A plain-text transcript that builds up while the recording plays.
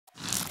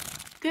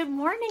Good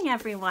morning,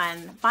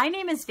 everyone. My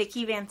name is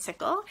Vikki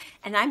VanSickle,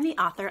 and I'm the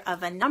author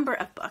of a number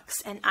of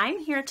books, and I'm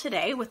here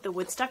today with the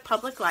Woodstock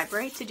Public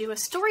Library to do a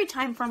story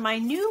time for my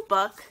new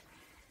book,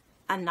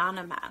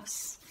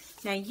 Anonymouse.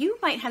 Now, you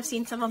might have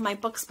seen some of my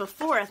books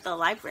before at the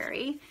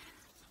library,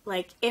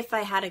 like If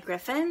I Had a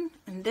Griffin,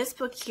 and this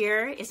book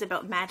here is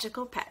about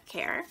magical pet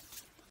care.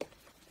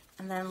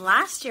 And then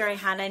last year I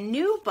had a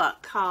new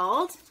book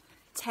called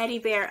Teddy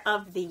Bear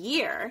of the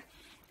Year,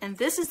 and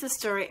this is the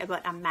story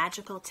about a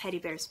magical teddy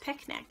bear's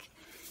picnic.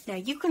 Now,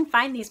 you can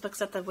find these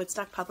books at the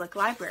Woodstock Public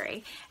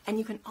Library, and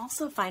you can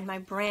also find my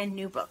brand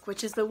new book,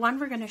 which is the one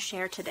we're going to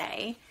share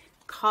today,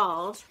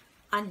 called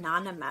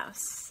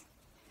Anonymouse.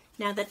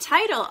 Now, the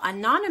title,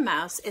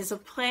 Anonymouse, is a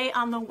play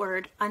on the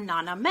word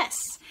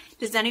anonymous.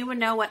 Does anyone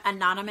know what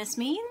anonymous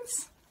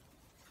means?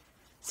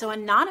 So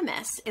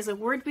anonymous is a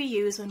word we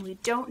use when we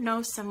don't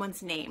know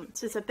someone's name,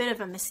 so it's a bit of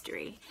a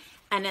mystery.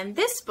 And in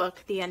this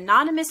book, the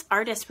anonymous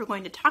artist we're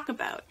going to talk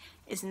about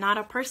is not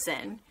a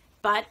person,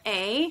 but do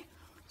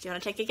you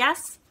want to take a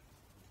guess?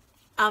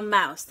 A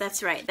mouse.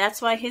 That's right.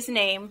 That's why his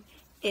name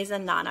is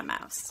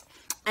Anonymouse.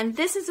 And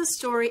this is a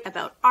story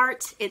about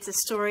art. It's a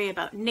story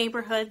about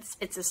neighborhoods.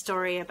 It's a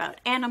story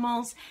about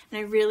animals, and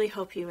I really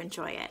hope you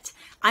enjoy it.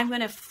 I'm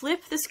going to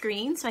flip the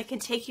screen so I can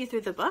take you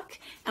through the book,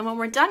 and when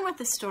we're done with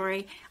the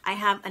story, I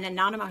have an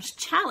Anonymouse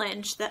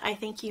challenge that I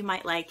think you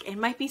might like. It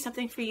might be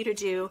something for you to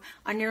do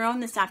on your own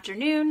this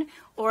afternoon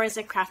or as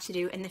a craft to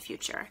do in the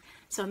future.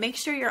 So make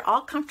sure you're all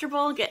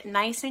comfortable, get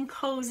nice and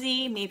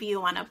cozy. Maybe you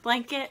want a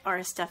blanket or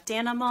a stuffed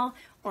animal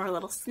or a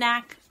little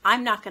snack.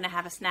 I'm not going to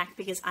have a snack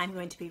because I'm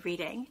going to be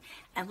reading.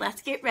 And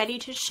let's get ready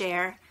to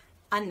share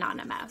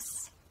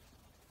Anonymouse.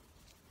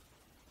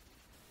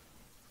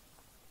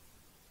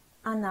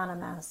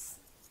 Anonymouse.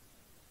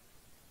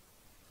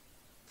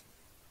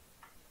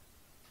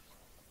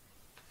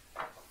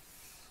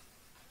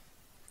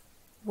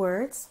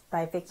 Words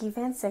by Vikki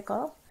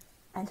VanSickle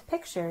and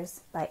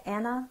pictures by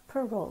Anna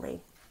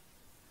Pirolli.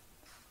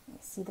 You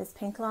see this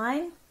pink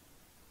line?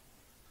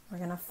 We're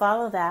going to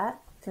follow that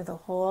through the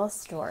whole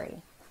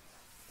story.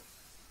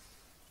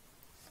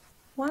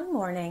 One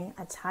morning,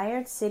 a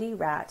tired city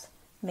rat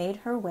made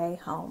her way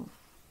home.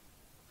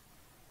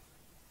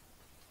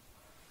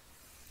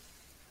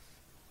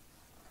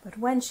 But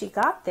when she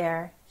got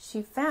there,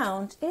 she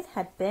found it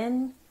had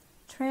been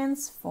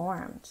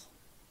transformed.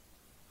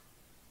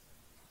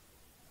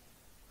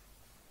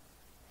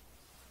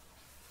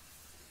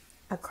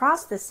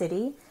 Across the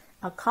city,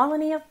 a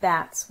colony of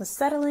bats was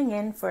settling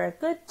in for a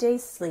good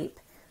day's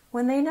sleep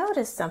when they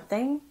noticed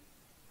something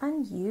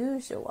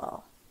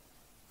unusual.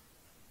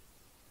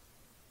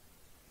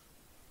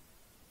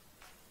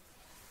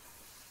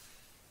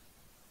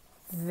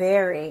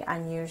 Very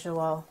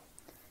unusual.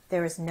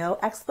 There was no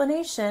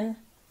explanation,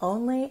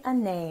 only a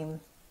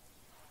name.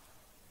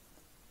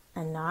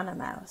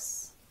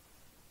 Anonymouse.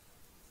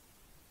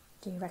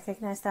 Do you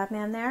recognize that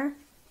man there?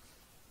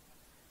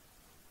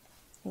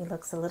 He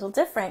looks a little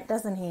different,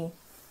 doesn't he?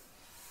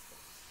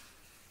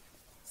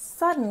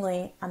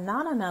 Suddenly,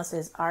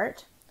 Anonymouse's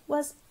art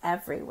was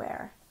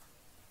everywhere.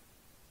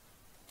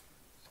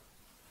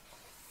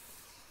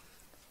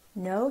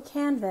 No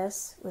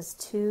canvas was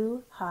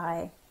too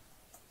high.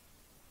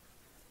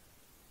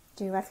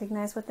 Do you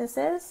recognize what this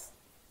is?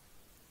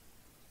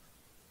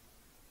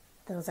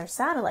 Those are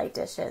satellite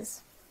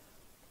dishes.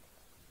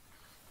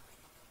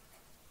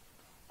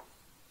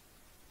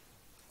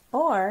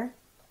 Or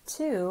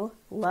too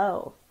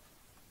low.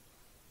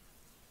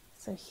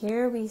 So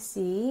here we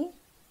see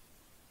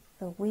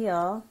the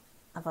wheel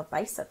of a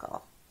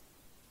bicycle.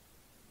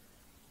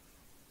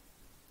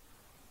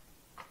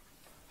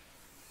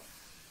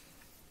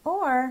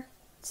 Or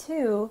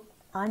too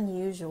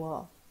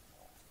unusual.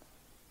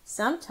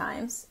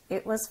 Sometimes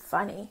it was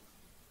funny.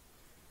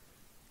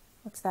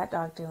 What's that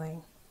dog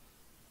doing?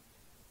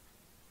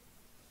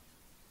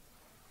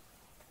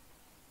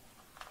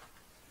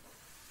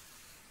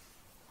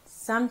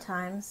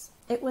 Sometimes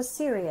it was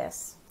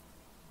serious,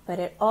 but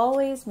it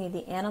always made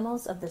the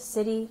animals of the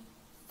city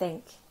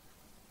think.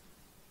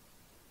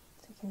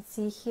 You can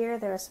see here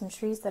there are some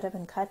trees that have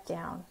been cut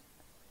down,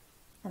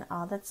 and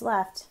all that's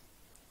left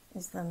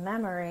is the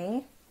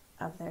memory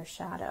of their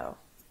shadow.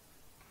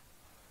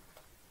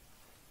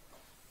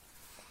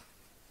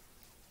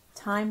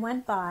 Time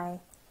went by,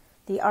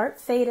 the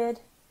art faded,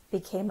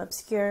 became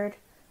obscured,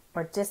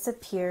 or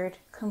disappeared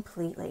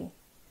completely.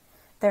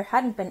 There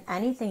hadn't been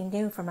anything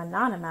new from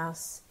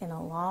Anonymouse in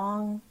a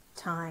long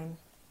time.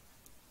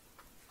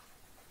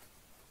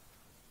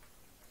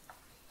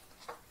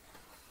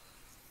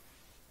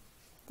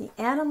 The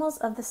animals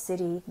of the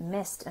city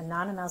missed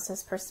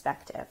Anonymouse's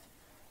perspective.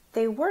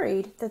 They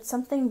worried that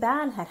something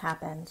bad had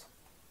happened.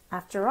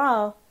 After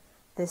all,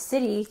 the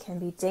city can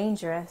be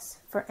dangerous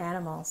for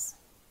animals.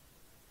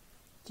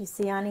 Do you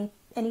see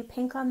any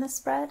pink on this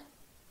spread?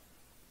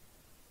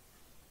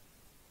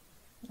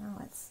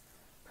 No, it's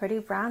pretty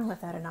brown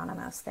without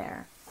Anonymouse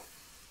there.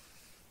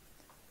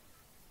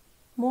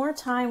 More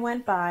time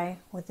went by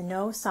with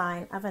no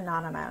sign of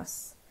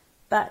Anonymouse,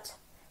 but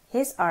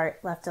his art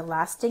left a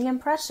lasting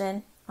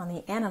impression on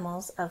the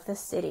animals of the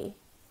city.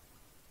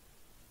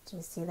 Do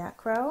you see that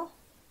crow?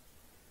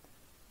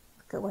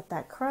 Look at what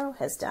that crow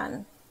has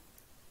done.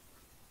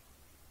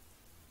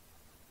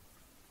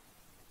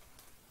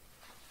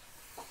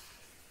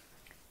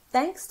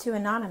 Thanks to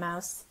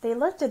Anonymouse, they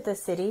looked at the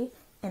city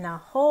in a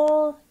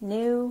whole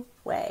new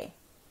way.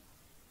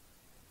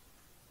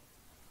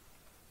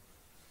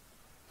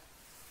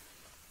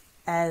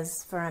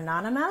 As for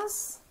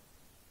Anonymouse,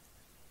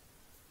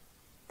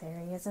 there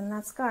he is in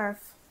that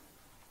scarf.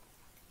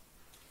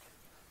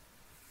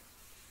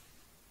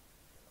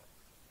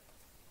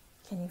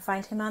 Can you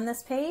find him on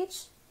this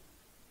page?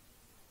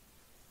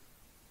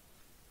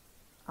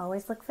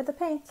 Always look for the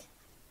pink.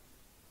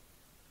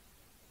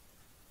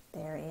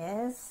 There he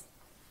is.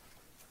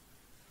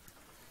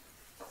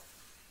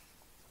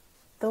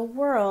 The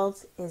world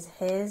is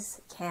his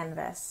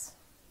canvas.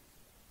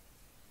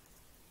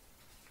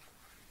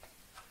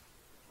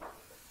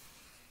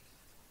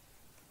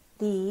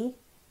 The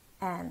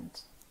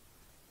end.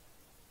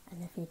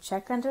 And if you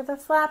check under the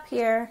flap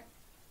here,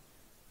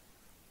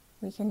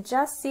 we can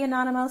just see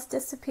Anonymouse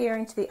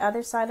disappearing to the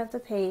other side of the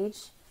page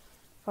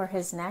for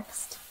his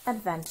next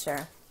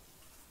adventure.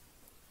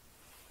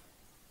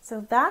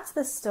 So that's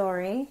the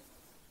story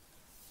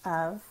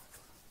of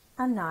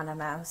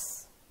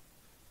Anonymouse.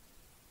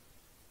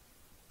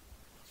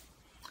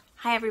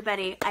 Hi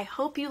everybody, I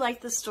hope you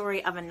liked the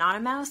story of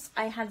Anonymouse.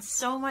 I had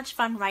so much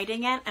fun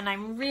writing it and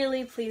I'm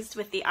really pleased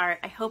with the art.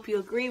 I hope you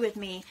agree with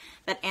me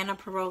that Anna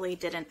Pirolli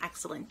did an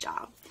excellent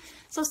job.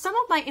 So some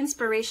of my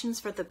inspirations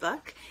for the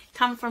book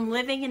come from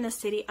living in the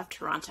city of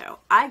Toronto.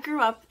 I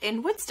grew up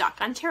in Woodstock,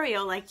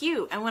 Ontario, like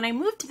you, and when I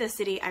moved to the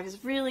city, I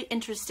was really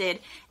interested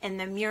in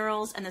the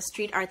murals and the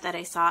street art that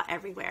I saw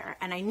everywhere,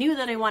 and I knew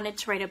that I wanted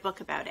to write a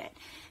book about it.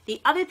 The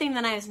other thing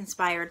that I was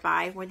inspired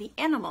by were the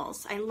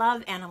animals. I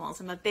love animals.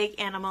 I'm a big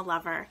animal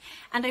lover,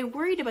 and I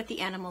worried about the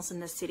animals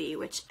in the city,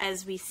 which,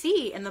 as we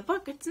see in the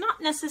book, it's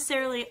not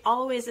necessarily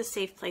always a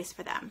safe place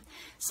for them.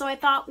 So I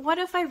thought, what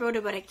if I wrote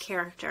about a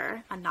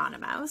character,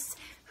 Anonymouse,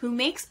 who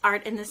makes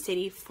art in the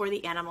city for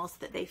the animals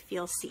that they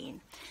feel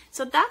seen.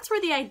 So that's where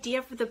the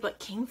idea for the book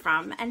came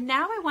from, and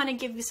now I want to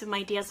give you some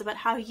ideas about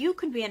how you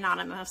could be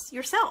Anonymouse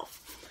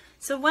yourself.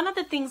 So one of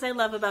the things I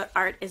love about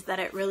art is that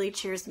it really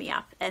cheers me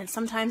up, and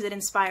sometimes it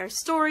inspires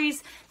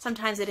stories,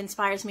 sometimes it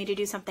inspires me to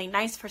do something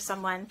nice for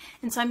someone,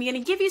 and so I'm going to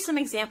give you some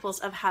examples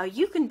of how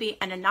you can be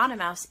an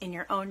Anonymouse in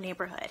your own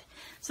neighborhood.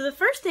 So the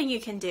first thing you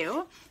can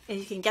do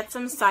is you can get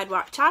some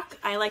sidewalk chalk.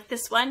 I like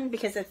this one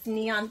because it's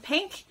neon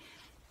pink,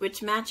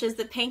 which matches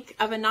the pink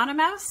of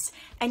Anonymouse,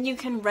 and you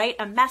can write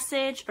a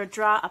message or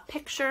draw a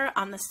picture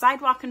on the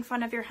sidewalk in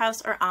front of your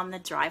house or on the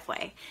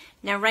driveway.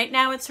 Now right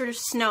now it's sort of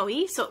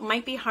snowy, so it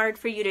might be hard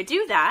for you to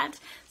do that.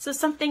 So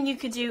something you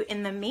could do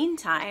in the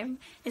meantime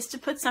is to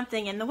put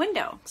something in the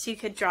window. So you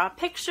could draw a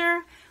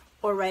picture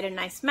or write a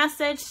nice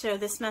message. So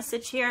this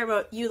message here, I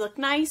wrote, "You look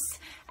nice."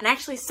 And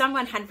actually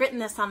someone had written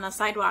this on the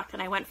sidewalk,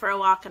 and I went for a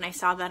walk and I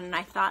saw that and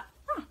I thought,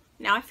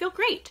 now I feel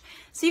great.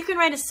 So you can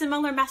write a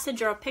similar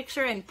message or a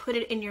picture and put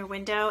it in your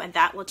window, and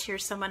that will cheer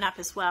someone up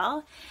as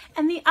well.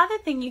 And the other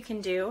thing you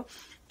can do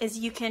is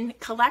you can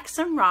collect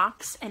some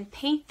rocks and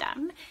paint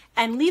them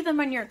and leave them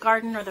on your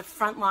garden or the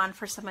front lawn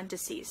for someone to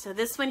see. So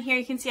this one here,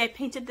 you can see I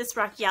painted this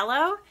rock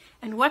yellow,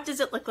 and what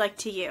does it look like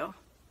to you?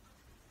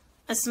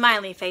 A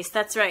smiley face,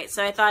 that's right.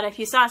 So I thought if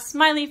you saw a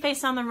smiley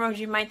face on the road,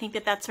 you might think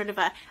that that's sort of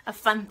a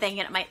fun thing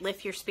and it might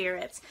lift your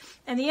spirits.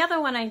 And the other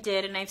one I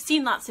did, and I've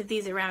seen lots of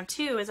these around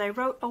too, is I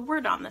wrote a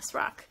word on this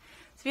rock.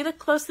 So if you look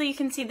closely, you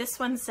can see this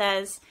one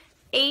says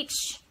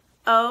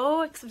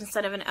H-O, except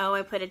instead of an O,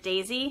 I put a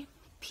daisy,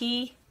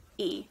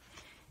 P-E.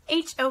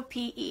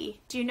 H-O-P-E.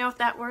 Do you know what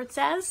that word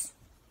says?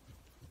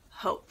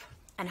 Hope.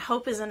 And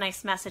hope is a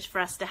nice message for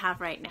us to have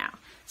right now.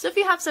 So if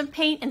you have some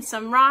paint and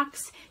some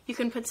rocks, you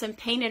can put some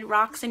painted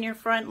rocks in your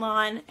front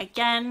lawn.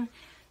 Again,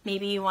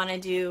 maybe you want to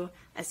do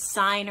a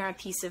sign or a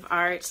piece of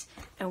art.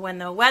 And when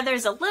the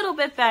weather's a little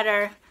bit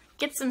better,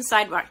 get some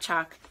sidewalk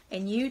chalk.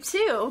 And you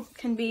too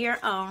can be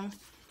your own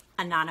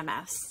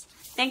Anonymouse.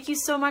 Thank you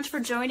so much for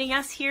joining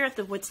us here at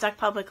the Woodstock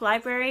Public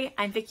Library.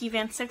 I'm Vikki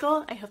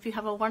VanSickle. I hope you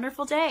have a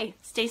wonderful day.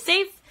 Stay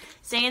safe,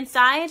 stay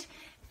inside,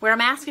 wear a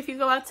mask if you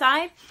go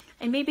outside,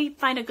 and maybe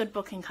find a good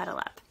book and cuddle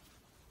up.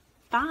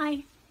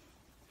 Bye.